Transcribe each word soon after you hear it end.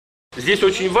Здесь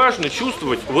очень важно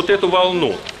чувствовать вот эту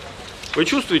волну. Вы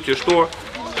чувствуете, что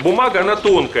бумага, она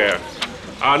тонкая,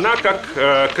 а она как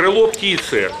крыло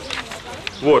птицы.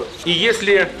 Вот. И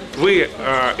если вы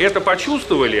это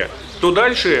почувствовали, то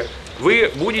дальше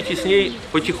вы будете с ней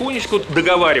потихонечку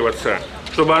договариваться,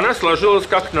 чтобы она сложилась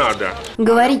как надо.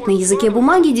 Говорить на языке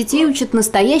бумаги детей учат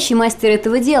настоящий мастер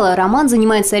этого дела. Роман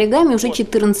занимается оригами уже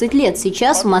 14 лет.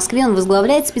 Сейчас в Москве он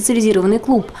возглавляет специализированный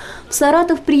клуб. В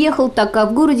Саратов приехал, так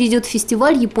как в городе идет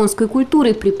фестиваль японской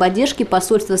культуры при поддержке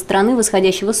посольства страны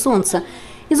восходящего солнца.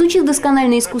 Изучив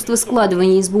доскональное искусство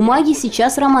складывания из бумаги,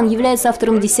 сейчас Роман является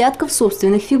автором десятков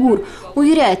собственных фигур.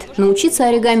 Уверяет, научиться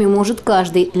оригами может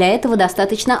каждый. Для этого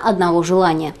достаточно одного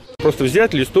желания. Просто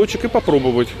взять листочек и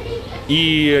попробовать.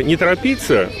 И не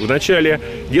торопиться, вначале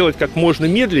делать как можно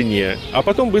медленнее, а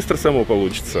потом быстро само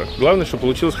получится. Главное, чтобы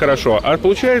получилось хорошо. А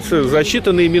получается за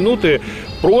считанные минуты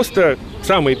просто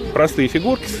самые простые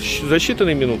фигурки за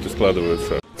считанные минуты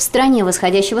складываются. В стране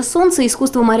восходящего солнца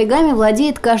искусством оригами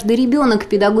владеет каждый ребенок.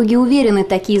 Педагоги уверены,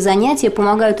 такие занятия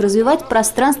помогают развивать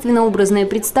пространственно-образное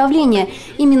представление.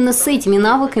 Именно с этими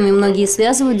навыками многие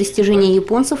связывают достижения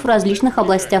японцев в различных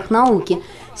областях науки.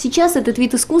 Сейчас этот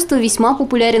вид искусства весьма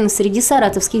популярен среди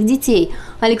саратовских детей.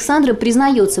 Александра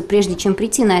признается, прежде чем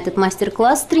прийти на этот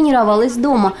мастер-класс, тренировалась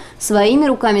дома. Своими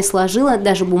руками сложила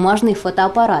даже бумажный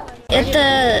фотоаппарат.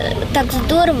 Это так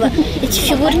здорово. Эти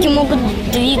фигурки могут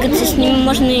двигаться, с ними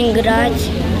можно играть.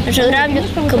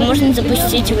 Журавлика можно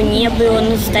запустить в небо, и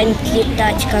он станет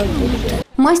летать как будто.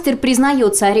 Мастер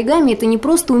признается, оригами – это не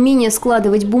просто умение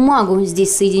складывать бумагу.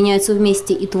 Здесь соединяются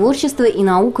вместе и творчество, и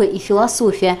наука, и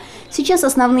философия. Сейчас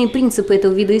основные принципы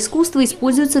этого вида искусства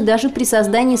используются даже при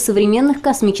создании современных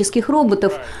космических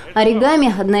роботов.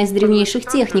 Оригами – одна из древнейших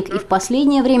техник, и в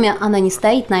последнее время она не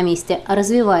стоит на месте, а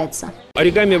развивается.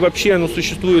 Оригами вообще оно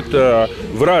существует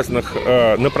в разных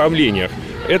направлениях.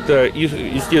 Это,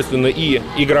 естественно, и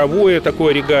игровое такое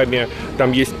оригами,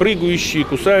 там есть прыгающие,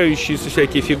 кусающиеся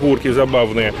всякие фигурки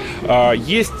забавные.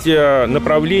 Есть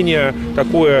направление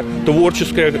такое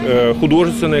творческое,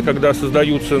 художественное, когда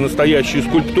создаются настоящие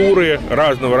скульптуры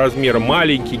разного размера,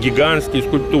 маленькие, гигантские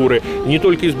скульптуры. Не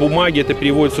только из бумаги, это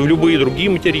переводится в любые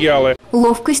другие материалы.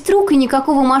 Ловкость рук и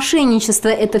никакого мошенничества –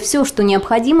 это все, что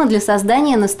необходимо для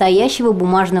создания настоящего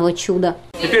бумажного чуда.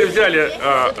 Теперь взяли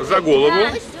за голову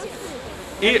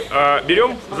и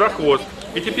берем за хвост.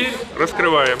 И теперь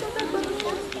раскрываем.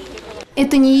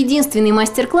 Это не единственный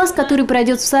мастер-класс, который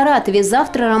пройдет в Саратове.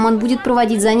 Завтра Роман будет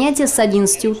проводить занятия с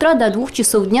 11 утра до 2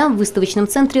 часов дня в выставочном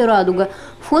центре «Радуга».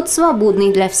 Вход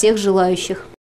свободный для всех желающих.